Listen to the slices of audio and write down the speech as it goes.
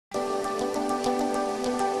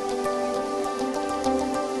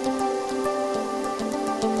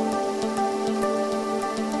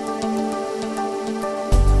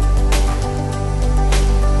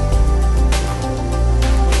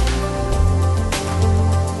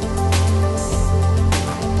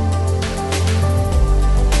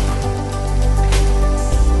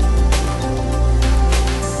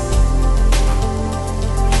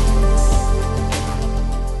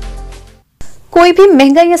कोई भी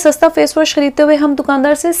महंगा या सस्ता फेस वॉश खरीदते हुए हम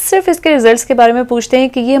दुकानदार से सिर्फ इसके रिजल्ट्स के बारे में पूछते हैं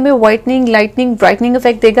कि ये हमें व्हाइटनिंग, लाइटनिंग, ब्राइटनिंग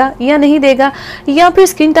इफेक्ट देगा या नहीं देगा, या फिर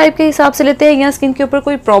स्किन टाइप के हिसाब से लेते हैं या स्किन के ऊपर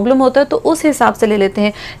कोई प्रॉब्लम होता है तो उस हिसाब से ले लेते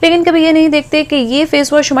हैं। लेकिन कभी ये नहीं देखते कि ये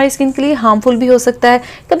फेस वॉश हमारी स्किन के लिए हार्मफुल भी हो सकता है।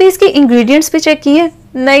 कभी इसके इंग्रेडिएंट्स भी चेक किए?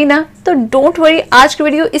 नहीं ना? तो डोंट वरी, आज की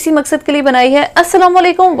वीडियो इसी मकसद के लिए बनाई है। अस्सलाम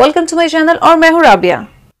वालेकुम, वेलकम टू माय चैनल और मैं हूँ राबिया।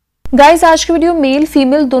 गाइज, आज की वीडियो मेल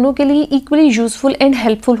फीमेल दोनों के लिए इक्वली यूजफुल एंड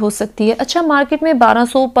हेल्पफुल हो सकती है। अच्छा, मार्केट में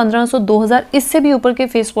 1200, 1500, 2000 इससे भी ऊपर के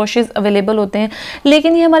फेस वॉशेस अवेलेबल होते हैं,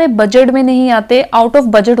 लेकिन ये हमारे बजट में नहीं आते, आउट ऑफ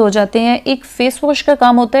बजट हो जाते हैं। एक फेस वॉश का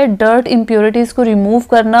काम होता है डर्ट, इम्प्योरिटीज को रिमूव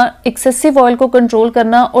करना, एक्सेसिव ऑयल को कंट्रोल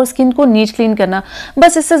करना और स्किन को नीट क्लीन करना,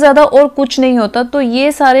 बस इससे ज्यादा और कुछ नहीं होता। तो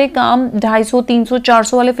ये सारे काम 250, 300,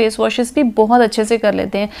 400 वाले फेस वॉशेस भी बहुत अच्छे से कर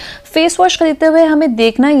लेते हैं। फेस वॉश खरीदते हुए हमें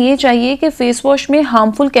देखना ये चाहिए कि फेस वॉश में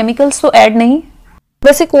हार्मफुल केमिकल्स तो ऐड नहीं।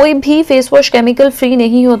 वैसे कोई भी फेस वॉश केमिकल फ्री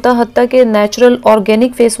नहीं होता, हत्ता कि नेचुरल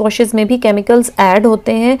ऑर्गेनिक फेस वॉशेस में भी केमिकल्स ऐड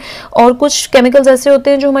होते हैं और कुछ केमिकल्स ऐसे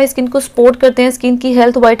होते हैं जो हमारी स्किन को सपोर्ट करते हैं, स्किन की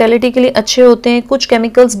हेल्थ वाइटैलिटी के लिए अच्छे होते हैं। कुछ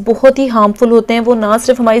केमिकल्स बहुत ही हार्मफुल होते हैं, वो ना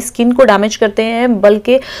सिर्फ हमारी स्किन को डैमेज करते हैं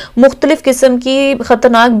बल्कि मुख्तलिफ किस्म की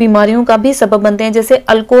खतरनाक बीमारियों का भी सबब बनते हैं, जैसे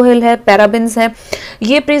अल्कोहल है, पैराबिन्स है।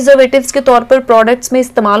 ये प्रिजर्वेटिव्स के तौर पर प्रोडक्ट्स में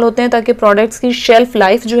इस्तेमाल होते हैं ताकि प्रोडक्ट्स की शेल्फ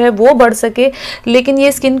लाइफ जो है वो बढ़ सके, लेकिन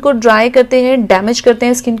ये स्किन को ड्राई करते हैं, डैमेज करते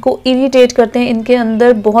हैं, स्किन को इरिटेट करते हैं। इनके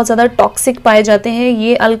अंदर बहुत ज्यादा टॉक्सिक पाए जाते हैं।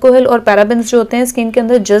 ये अल्कोहल और पैराबेन्स जो होते हैं स्किन के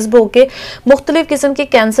अंदर जज्ब होकर मुख्तलिफ किस्म के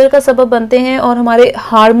कैंसर का सबब बनते हैं और हमारे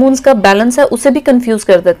हार्मोन्स का बैलेंस है उसे भी कंफ्यूज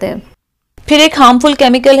कर देते हैं। फिर एक हार्मफुल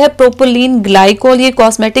केमिकल है प्रोपिलीन ग्लाइकोल। ये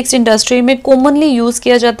कॉस्मेटिक्स इंडस्ट्री में कॉमनली यूज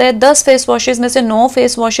किया जाता है। 10 फेस वॉशेस में से 9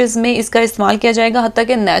 फेस वॉशेस में इसका इस्तेमाल किया जाएगा, हत्ता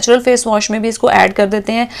कि नेचुरल फेस वॉश में भी इसको ऐड कर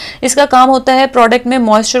देते हैं। इसका काम होता है प्रोडक्ट में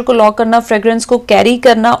मॉइस्चर को लॉक करना, फ्रेग्रेंस को कैरी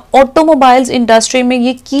करना। ऑटोमोबाइल्स इंडस्ट्री में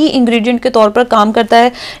ये की इंग्रेडिएंट के तौर पर काम करता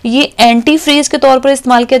है। ये एंटी फ्रीज के तौर पर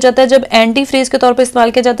इस्तेमाल किया जाता है। जब एंटी फ्रीज के तौर पर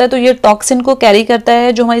इस्तेमाल किया जाता है तो ये टॉक्सिन को कैरी करता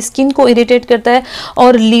है जो हमारी स्किन को इरिटेट करता है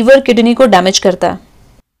और लीवर, किडनी को डैमेज करता है।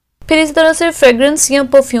 फिर इस तरह से फ्रेग्रेंस या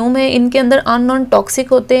परफ्यूम है, इनके अंदर अननोन टॉक्सिक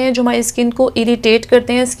होते हैं जो हमारी स्किन को इरिटेट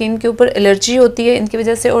करते हैं, स्किन के ऊपर एलर्जी होती है इनकी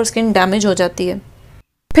वजह से और स्किन डैमेज हो जाती है।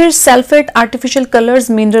 फिर sulphate, artificial colours,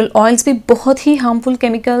 mineral oils भी बहुत ही हार्मफुल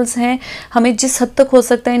केमिकल्स हैं। हमें जिस हद तक हो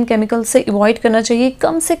सकता है इन केमिकल्स से अवॉइड करना चाहिए।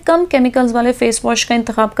 कम से कम केमिकल्स वाले फेस वॉश का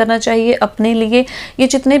इंतखाब करना चाहिए अपने लिए। ये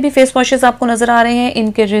जितने भी फेस वॉशेस आपको नज़र आ रहे हैं,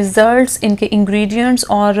 इनके रिजल्ट्स, इनके इंग्रेडिएंट्स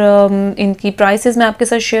और इनकी प्राइसेस मैं आपके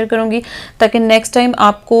साथ शेयर करूँगी ताकि नेक्स्ट टाइम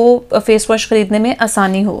आपको फेस वॉश ख़रीदने में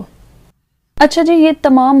आसानी हो। अच्छा जी, ये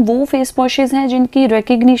तमाम वो फेस वॉशेज़ हैं जिनकी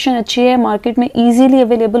रिकग्निशन अच्छी है, मार्केट में इजीली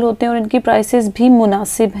अवेलेबल होते हैं और इनकी प्राइसेस भी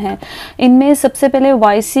मुनासिब हैं। इनमें सबसे पहले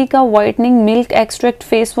वाईसी का whitening milk extract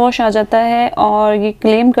face wash आ जाता है और ये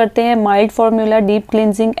क्लेम करते हैं mild formula, deep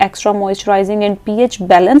cleansing, extra moisturising and pH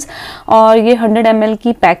balance, और ये 100 ml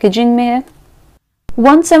की पैकेजिंग में है।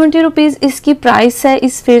 170 रुपीज़ इसकी प्राइस है।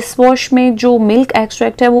 इस फेस वॉश में जो मिल्क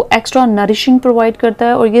एक्सट्रैक्ट है वो एक्स्ट्रा नरिशिंग प्रोवाइड करता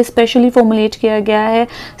है और ये स्पेशली फॉर्मुलेट किया गया है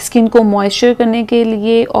स्किन को मॉइस्चर करने के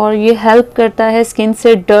लिए और ये हेल्प करता है स्किन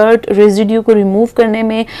से डर्ट, रेजिड्यू को रिमूव करने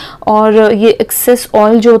में, और ये एक्सेस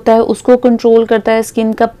ऑयल जो होता है उसको कंट्रोल करता है,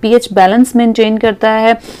 स्किन का पीएच बैलेंस मेंटेन करता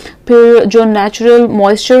है, फिर जो नेचुरल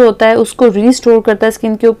मॉइस्चर होता है उसको रीस्टोर करता है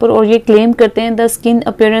स्किन के ऊपर, और ये क्लेम करते हैं the skin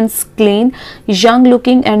appearance clean, young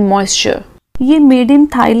looking and moisture. ये मेड इन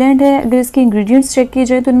थाईलैंड है। अगर इसके इंग्रेडिएंट्स चेक किए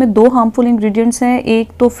जाए तो इनमें 2 हार्मफुल इंग्रेडिएंट्स हैं। एक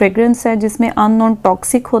तो फ्रेग्रेंस है जिसमें अननोन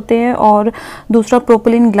टॉक्सिक होते हैं और दूसरा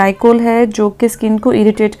प्रोपिलीन ग्लाइकोल है जो कि स्किन को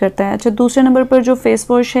इरिटेट करता है। अच्छा, दूसरे नंबर पर जो फेस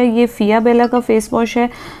वॉश है ये फिया बेला का फेस वॉश है।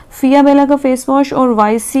 फिया बेला का फेस वॉश और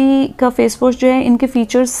वाईसी का फेस वॉश जो है इनके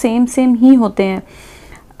फीचर्स सेम ही होते हैं।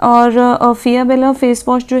 और फिया बेला फेस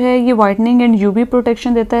वॉश जो है ये वाइटनिंग एंड यूवी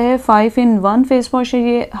प्रोटेक्शन देता है। 5 in 1 फेस वॉश है,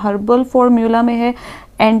 ये हर्बल फॉर्मूला में है,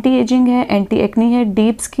 एंटी एजिंग है, एंटी एक्नी है,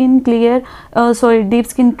 deep skin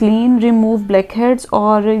clean, remove black heads,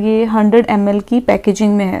 और ये 100 ml की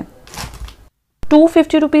पैकेजिंग में है।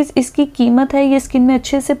 250 रुपीज़ इसकी कीमत है। ये स्किन में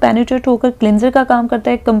अच्छे से पेनिट्रेट होकर क्लिनजर का काम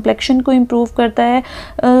करता है, कंप्लेक्शन को इम्प्रूव करता है,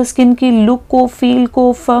 स्किन की लुक को, फील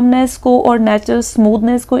को, फर्मनेस को और नेचुरल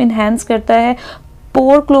स्मूथनेस को इन्हेंस करता है,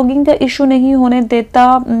 पोर क्लोगिंग का इशू नहीं होने देता,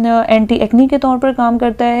 एंटी एक्नी के तौर पर काम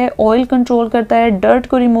करता है, ऑयल कंट्रोल करता है, डर्ट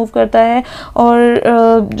को रिमूव करता है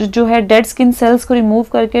और जो है डेड स्किन सेल्स को रिमूव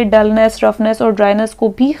करके डलनेस, रफनेस और ड्राइनेस को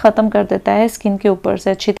भी ख़त्म कर देता है स्किन के ऊपर से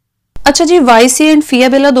अच्छी। अच्छा जी, वाईसी एंड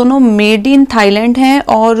फियाबेला दोनों मेड इन थाईलैंड हैं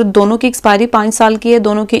और दोनों की एक्सपायरी 5 साल की है।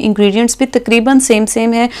 दोनों के इंग्रेडिएंट्स भी तकरीबन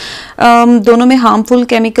सेम है। दोनों में हार्मफुल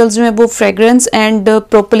केमिकल्स जो है वो फ्रेग्रेंस एंड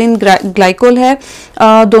प्रोपिलीन ग्लाइकोल है।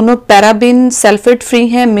 दोनों पैराबिन सल्फेट फ्री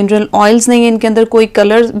हैं, मिनरल ऑयल्स नहीं है इनके अंदर, कोई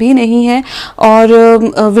कलर भी नहीं है और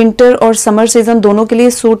विंटर और समर सीजन दोनों के लिए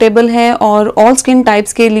सूटेबल है और ऑल स्किन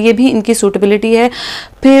टाइप्स के लिए भी इनकी सूटेबिलिटी है।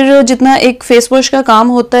 फिर जितना एक फेस वॉश का काम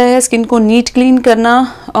होता है स्किन को नीट क्लीन करना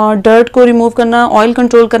और डर्ट को रिमूव करना, ऑयल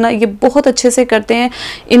कंट्रोल करना, ये बहुत अच्छे से करते हैं।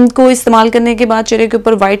 इनको इस्तेमाल करने के बाद चेहरे के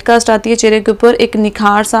ऊपर वाइट कास्ट आती है, चेहरे के ऊपर एक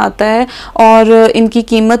निखार सा आता है और इनकी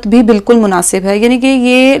कीमत भी बिल्कुल मुनासिब है, यानी कि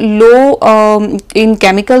ये लो इन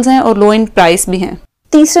केमिकल्स हैं और लो इन प्राइस भी हैं।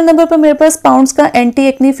 तीसरे नंबर पर मेरे पास पाउंड्स का anti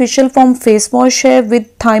acne facial form face wash है with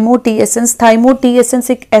थाइमो T essence. थाइमो T essence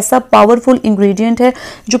एक ऐसा पावरफुल इंग्रेडिएंट है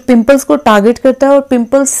जो पिंपल्स को टारगेट करता है और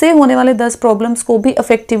पिंपल्स से होने वाले 10 प्रॉब्लम्स को भी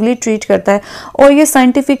इफेक्टिवली ट्रीट करता है और ये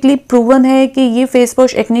साइंटिफिकली प्रूवन है कि ये फेस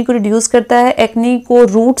वॉश एक्ने को रिड्यूस करता है, एक्ने को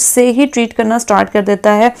रूट से ही ट्रीट करना स्टार्ट कर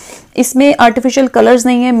देता है। इसमें आर्टिफिशियल कलर्स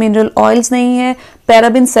नहीं है, मिनरल ऑयल्स नहीं है,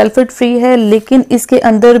 पैराबिन सल्फेट फ्री है, लेकिन इसके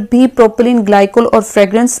अंदर भी प्रोपिलीन ग्लाइकोल और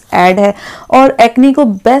फ्रेग्रेंस ऐड है और एक्ने को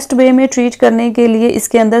बेस्ट वे में ट्रीट करने के लिए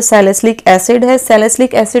इसके अंदर सैलिसिलिक एसिड है।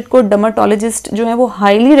 सैलिसिलिक एसिड को डर्मेटोलॉजिस्ट जो है वो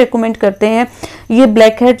हाईली रिकमेंड करते हैं। ये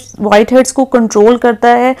ब्लैक हेड्स व्हाइट हेड्स को कंट्रोल करता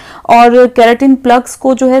है और केराटिन प्लग्स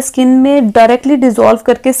को जो है स्किन में डायरेक्टली डिसॉल्व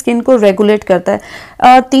करके स्किन को रेगुलेट करता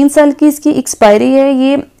है। 3 साल की इसकी एक्सपायरी है।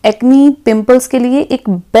 ये एक्नी पिंपल्स के लिए एक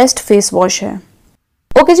बेस्ट फेस वॉश है।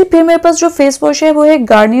 ओके जी, फिर मेरे पास जो फेस वॉश है वो है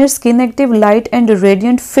Garnier skin active light and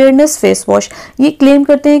radiant fairness face wash. ये क्लेम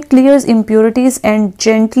करते हैं clears impurities and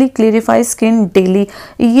gently clarify skin daily.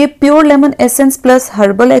 ये pure lemon essence plus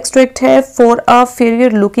herbal extract है for a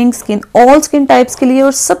फेरियर looking skin, all skin types के लिए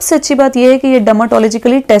और सबसे अच्छी बात यह है कि ये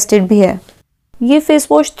डर्मेटोलॉजिकली टेस्टेड भी है। ये फेस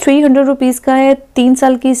वॉश 300 रुपीज़ का है। 3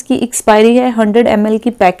 साल की इसकी एक्सपायरी है, 100 ml की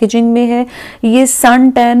पैकेजिंग में है। ये सन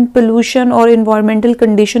टैन पोल्यूशन और इन्वायरमेंटल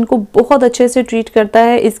कंडीशन को बहुत अच्छे से ट्रीट करता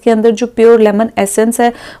है। इसके अंदर जो प्योर लेमन एसेंस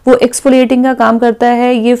है वो एक्सफोलिएटिंग का काम करता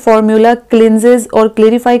है। ये फॉर्मूला क्लिनजेस और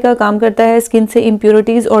क्लियरिफाई का काम करता है, स्किन से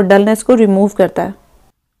इम्प्योरिटीज और डलनेस को रिमूव करता है।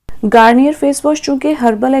 गार्नियर फेस वॉश चूँकि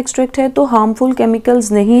हर्बल एक्सट्रैक्ट है तो हार्मफुल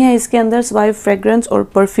केमिकल्स नहीं है इसके अंदर सिवाय फ्रेग्रेंस और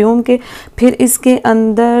परफ्यूम के। फिर इसके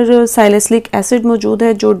अंदर सैलिसिलिक एसिड मौजूद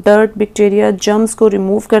है जो डर्ट, बैक्टीरिया, जर्म्स को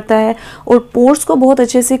रिमूव करता है और पोर्स को बहुत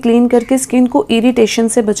अच्छे से क्लीन करके स्किन को इरिटेशन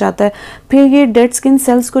से बचाता है। फिर ये डेड स्किन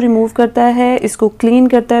सेल्स को रिमूव करता है, इसको क्लीन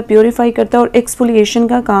करता है, प्योरीफाई करता है और एक्सफोलिएशन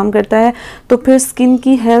का काम करता है। तो फिर स्किन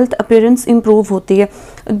की हेल्थ अपीयरेंस इंप्रूव होती है।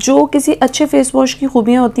 जो किसी अच्छे फेस वॉश की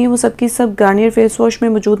खूबियाँ होती हैं वो सबकी सब गार्नियर फेस वॉश में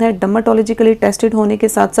मौजूद है। डर्मेटोलॉजिकली टेस्टेड होने के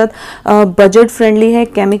साथ साथ बजट फ्रेंडली है,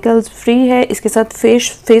 केमिकल्स फ्री है। इसके साथ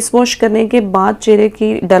फेस वॉश करने के बाद चेहरे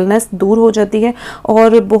की डलनेस दूर हो जाती है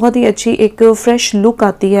और बहुत ही अच्छी एक फ्रेश लुक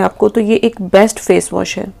आती है आपको। तो ये एक बेस्ट फेस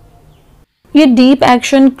वॉश है। ये डीप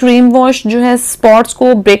एक्शन क्रीम वॉश जो है स्पॉट्स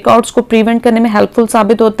को, ब्रेकआउट्स को प्रिवेंट करने में हेल्पफुल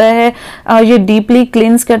साबित होता है। ये डीपली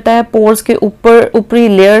क्लींस करता है पोर्स के ऊपरी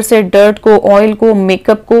लेयर से डर्ट को, ऑयल को,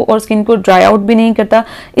 मेकअप को और स्किन को ड्राई आउट भी नहीं करता।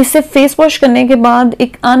 इससे फेस वॉश करने के बाद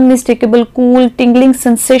एक अनमिस्टेकेबल कूल टिंगलिंग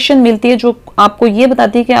सेंसेशन मिलती है जो आपको ये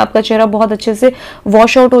बताती है कि आपका चेहरा बहुत अच्छे से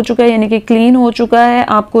वॉश आउट हो चुका है, यानी कि क्लीन हो चुका है।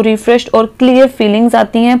 आपको रिफ्रेश्ड और क्लियर फीलिंग्स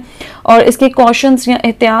आती हैं और इसके कॉशंस या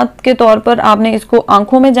एहतियात के तौर पर आपने इसको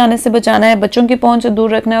आंखों में जाने से बचाना है, बच्चों की पहुंच से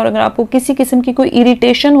दूर रखना है और अगर आपको किसी किस्म की कोई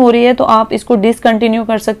इरिटेशन हो रही है तो आप इसको डिसकंटिन्यू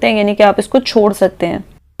कर सकते हैं, यानी कि आप इसको छोड़ सकते हैं।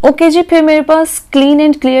 ओके जी, फिर मेरे पास क्लीन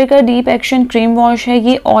एंड क्लियर का डीप एक्शन क्रीम वॉश है।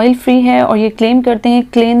 ये ऑयल फ्री है और ये क्लेम करते हैं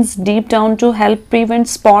क्लींस deep down to help prevent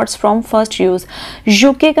spots from first use.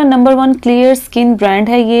 UK का नंबर 1 क्लियर स्किन ब्रांड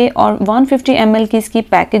है ये और 150 ml की इसकी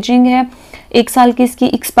पैकेजिंग है। 1 साल की इसकी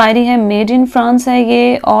एक्सपायरी है, मेड इन फ्रांस है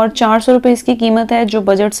ये और 400 रुपये इसकी कीमत है जो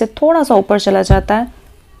बजट से थोड़ा सा ऊपर चला जाता है।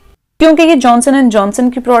 क्योंकि ये जॉनसन एंड जॉनसन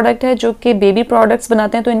की प्रोडक्ट है जो कि बेबी प्रोडक्ट्स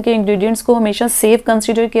बनाते हैं तो इनके इंग्रेडिएंट्स को हमेशा सेफ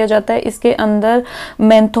कंसीडर किया जाता है। इसके अंदर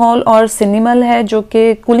मेंथोल और सिनेमल है जो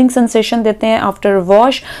कि कूलिंग सेंसेशन देते हैं आफ्टर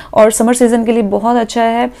वॉश और समर सीजन के लिए बहुत अच्छा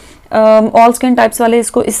है। ऑल स्किन टाइप्स वाले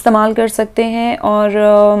इसको इस्तेमाल कर सकते हैं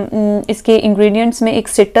और इसके इंग्रेडिएंट्स में एक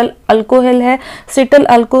सिटल अल्कोहल है। सिटल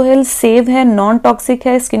अल्कोहल सेव है, नॉन टॉक्सिक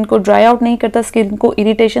है, स्किन को ड्राई आउट नहीं करता, स्किन को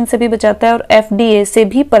इरिटेशन से भी बचाता है और FDA से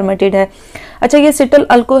भी परमिटेड है। अच्छा, ये सिटल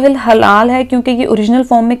अल्कोहल हलाल है क्योंकि ये ओरिजिनल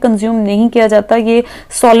फॉर्म में कंज्यूम नहीं किया जाता, ये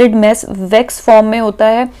सॉलिड मैस वैक्स फॉर्म में होता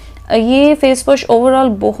है। ये फेस वॉश ओवरऑल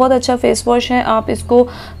बहुत अच्छा फेस वॉश है। आप इसको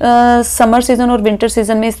समर सीजन और विंटर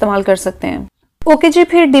सीजन में इस्तेमाल कर सकते हैं। ओके जी,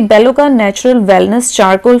 फिर डिबेलो का natural wellness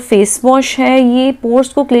charcoal face wash है। ये पोर्स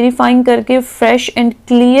को क्लियरिफाइंग करके फ्रेश एंड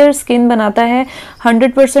क्लियर स्किन बनाता है।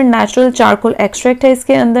 100% नेचुरल चारकोल एक्सट्रैक्ट है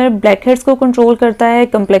इसके अंदर। ब्लैक हेड्स को कंट्रोल करता है,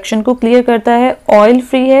 कंप्लेक्शन को क्लियर करता है, ऑयल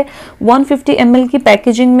फ्री है, 150 ml की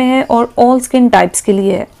पैकेजिंग में है और ऑल स्किन टाइप्स के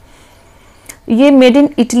लिए है। ये मेड इन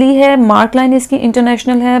इटली है, मार्क लाइन इसकी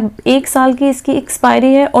इंटरनेशनल है, 1 साल की इसकी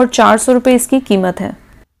एक्सपायरी है और 400 रुपये इसकी कीमत है।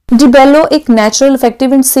 डिबेलो एक natural,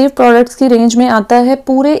 effective and safe products की रेंज में आता है।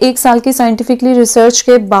 पूरे 1 साल की साइंटिफिकली रिसर्च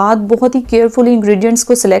के बाद बहुत ही केयरफुली इंग्रेडिएंट्स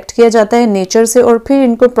को सिलेक्ट किया जाता है नेचर से और फिर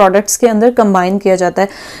इनको प्रोडक्ट्स के अंदर कंबाइन किया जाता है।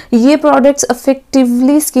 ये प्रोडक्ट्स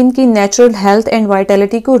इफेक्टिवली स्किन की नेचुरल हेल्थ एंड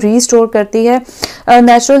वाइटलिटी को रीस्टोर करती है।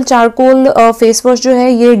 नेचुरल चारकोल फेस वॉश जो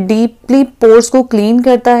है ये डीपली पोर्स को क्लीन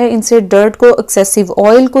करता है, इनसे डर्ट को, एक्सेसिव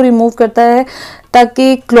ऑयल को रिमूव करता है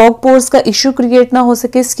ताकि क्लॉग पोर्स का इश्यू क्रिएट ना हो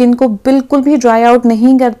सके। स्किन को बिल्कुल भी ड्राई आउट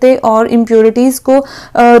नहीं करते और इम्प्योरिटीज को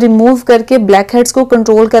रिमूव करके ब्लैक हेड्स को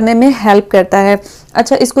कंट्रोल करने में हेल्प करता है।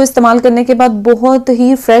 अच्छा, इसको इस्तेमाल करने के बाद बहुत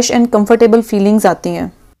ही फ्रेश एंड कंफर्टेबल फीलिंग्स आती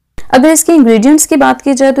हैं। अगर इसके इंग्रेडिएंट्स की बात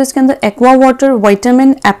की जाए तो इसके अंदर aqua water,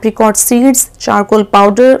 vitamin, apricot seeds, charcoal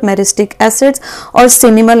powder, meristic acids और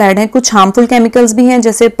सिनेमल ऐड हैं। कुछ हार्मफुल केमिकल्स भी हैं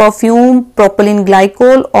जैसे परफ्यूम, प्रोपिलीन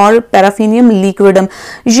ग्लाइकोल और पैराफिनियम लिक्विडम।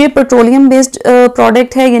 ये पेट्रोलियम बेस्ड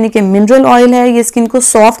प्रोडक्ट है, यानी कि मिनरल ऑयल है। ये स्किन को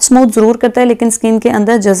सॉफ्ट स्मूथ जरूर करता है लेकिन स्किन के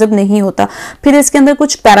अंदर जज़ब नहीं होता। फिर इसके अंदर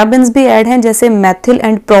कुछ पैराबिन्स भी ऐड हैं जैसे मैथिल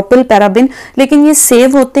एंड प्रोपिल पैराबिन, लेकिन ये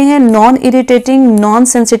सेव होते हैं, नॉन इरिटेटिंग, नॉन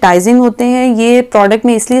सेंसिटाइजिंग होते हैं। ये प्रोडक्ट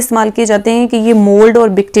में इसलिए इस्तेमाल किए जाते हैं कि ये मोल्ड और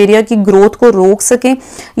बैक्टीरिया की ग्रोथ को रोक सकें।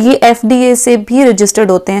 ये FDA से भी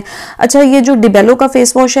रजिस्टर्ड होते हैं। अच्छा, ये जो डिबेलो का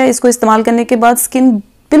फेस वॉश है, इसको इस्तेमाल करने के बाद स्किन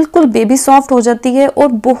बिल्कुल बेबी सॉफ्ट हो जाती है और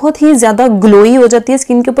बहुत ही ज़्यादा ग्लोई हो जाती है,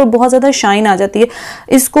 स्किन के ऊपर बहुत ज़्यादा शाइन आ जाती है।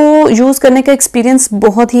 इसको यूज़ करने का एक्सपीरियंस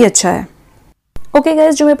बहुत ही अच्छा है। ओके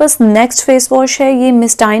गाइज, जो मेरे पास नेक्स्ट फेस वॉश है ये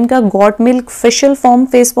मिस्टाइन का got milk facial form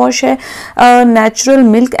face wash है। नेचुरल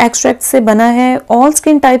मिल्क एक्सट्रैक्ट से बना है, ऑल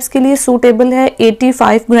स्किन टाइप्स के लिए सूटेबल है।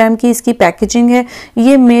 85 ग्राम की इसकी पैकेजिंग है।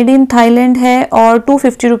 ये मेड इन थाईलैंड है और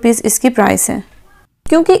 250 रुपीज़ इसकी प्राइस है।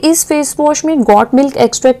 क्योंकि इस फेस वॉश में गॉट मिल्क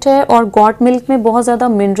एक्सट्रैक्ट है और गॉट मिल्क में बहुत ज़्यादा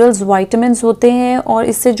मिनरल्स, वाइटामिन्स होते हैं और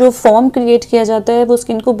इससे जो फॉर्म क्रिएट किया जाता है वो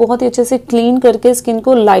स्किन को बहुत ही अच्छे से क्लीन करके स्किन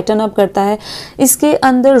को लाइटन अप करता है। इसके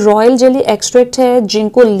अंदर रॉयल जेली एक्सट्रैक्ट है,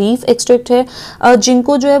 जिंको लीफ एक्सट्रैक्ट है।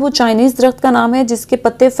 जिंको जो है वो चाइनीज़ दरख्त का नाम है जिसके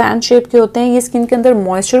पत्ते फैन शेप के होते हैं। ये स्किन के अंदर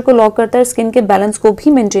मॉइस्चर को लॉक करता है, स्किन के बैलेंस को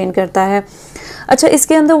भी मेंटेन करता है। अच्छा,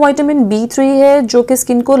 इसके अंदर विटामिन B3 है जो कि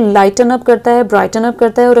स्किन को लाइटन अप करता है, ब्राइटन अप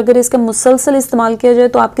करता है और अगर इसका मुसलसल इस्तेमाल किया जाए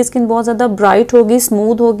तो आपकी स्किन बहुत ज़्यादा ब्राइट होगी,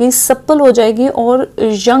 स्मूथ होगी, सप्पल हो जाएगी और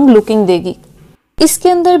यंग लुकिंग देगी। इसके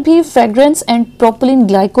अंदर भी fragrance and propylene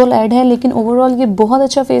glycol add है, लेकिन ओवरऑल ये बहुत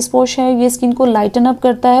अच्छा फेस वॉश है। ये स्किन को लाइटन अप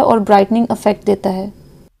करता है और ब्राइटनिंग इफेक्ट देता है।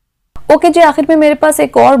 ओके जी, आखिर में मेरे पास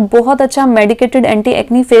एक और बहुत अच्छा medicated anti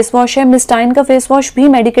acne face wash है। मिस्टाइन का फेस वॉश भी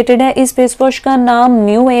मेडिकेटेड है। इस फेस वॉश का नाम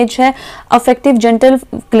न्यू एज है। Affective gentle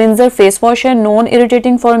cleanser face wash है, नॉन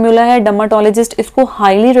इरिटेटिंग फॉर्मूला है। डर्माटोलॉजिस्ट इसको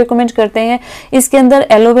हाईली रिकमेंड करते हैं। इसके अंदर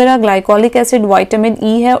aloe vera, glycolic acid, vitamin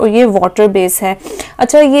E है और ये वाटर बेस है।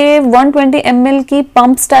 अच्छा, ये 120 ml की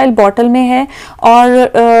पंप स्टाइल बॉटल में है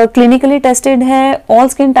और क्लिनिकली टेस्टेड है। ऑल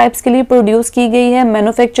स्किन टाइप्स के लिए प्रोड्यूस की गई है।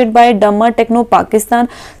 Manufactured by derma techno Pakistan.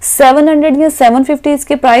 700 या 750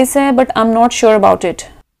 इसके प्राइस है, but I am not sure about it.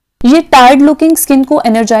 ये टायर्ड लुकिंग स्किन को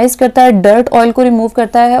एनर्जाइज करता है, डर्ट ऑयल को रिमूव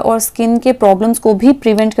करता है और स्किन के प्रॉब्लम्स को भी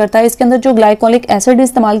प्रिवेंट करता है। इसके अंदर जो ग्लाइकोलिक एसिड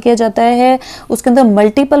इस्तेमाल किया जाता है उसके अंदर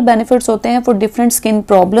मल्टीपल बेनिफिट्स होते हैं फॉर डिफरेंट स्किन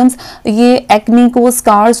प्रॉब्लम्स। ये एक्नी को,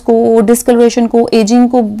 स्कार्स को, डिस्कलरेशन को, एजिंग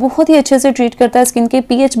को बहुत ही अच्छे से ट्रीट करता है। स्किन के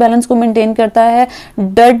pH बैलेंस को मेंटेन करता है,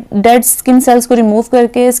 डेड स्किन सेल्स को रिमूव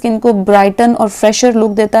करके स्किन को ब्राइटन और फ्रेशर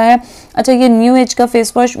लुक देता है। अच्छा, ये न्यू एज का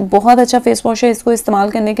फेस वॉश बहुत अच्छा फेस वॉश है। इसको इस्तेमाल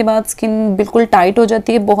करने के बाद स्किन बिल्कुल टाइट हो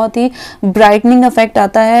जाती है, बहुत ही ब्राइटनिंग इफेक्ट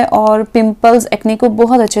आता है और पिंपल्स, एक्ने को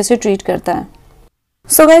बहुत अच्छे से ट्रीट करता है।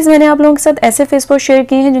 सो गाइज, मैंने आप लोगों के साथ ऐसे फेस वॉश शेयर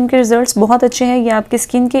किए हैं जिनके रिजल्ट्स बहुत अच्छे हैं। ये आपकी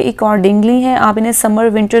स्किन के अकॉर्डिंगली हैं। आप इन्हें समर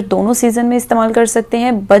विंटर दोनों सीजन में इस्तेमाल कर सकते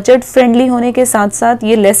हैं। बजट फ्रेंडली होने के साथ साथ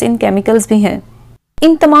ये लेस इन केमिकल्स भी हैं।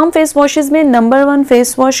 इन तमाम फेस वॉशेस में number 1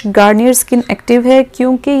 face wash Garnier skin active है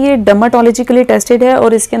क्योंकि ये डर्माटोलॉजिकली टेस्टेड है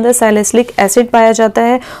और इसके अंदर सैलिसिलिक एसिड पाया जाता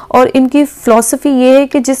है और इनकी फिलॉसफी ये है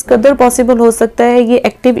कि जिस कदर पॉसिबल हो सकता है ये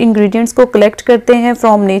एक्टिव इंग्रेडिएंट्स को कलेक्ट करते हैं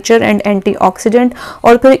फ्रॉम नेचर एंड एंटीऑक्सीडेंट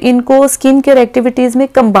और फिर इनको स्किन केयर एक्टिविटीज़ में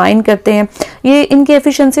कंबाइन करते हैं। ये इनकी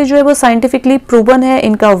एफिशिएंसी जो है वो साइंटिफिकली प्रूवन है,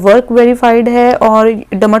 इनका वर्क वेरीफाइड है और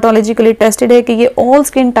डर्माटोलॉजिकली टेस्टेड है कि ये ऑल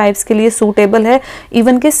स्किन टाइप्स के लिए सूटेबल है,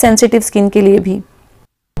 इवन के सेंसिटिव स्किन के लिए भी।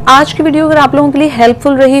 आज की वीडियो अगर आप लोगों के लिए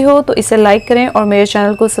हेल्पफुल रही हो तो इसे लाइक करें और मेरे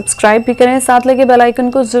चैनल को सब्सक्राइब भी करें, साथ लगे बेल आइकन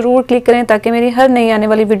को जरूर क्लिक करें ताकि मेरी हर नई आने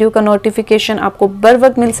वाली वीडियो का नोटिफिकेशन आपको बर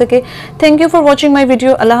वक्त मिल सके। Thank you for watching my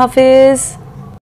video. Allah Hafiz.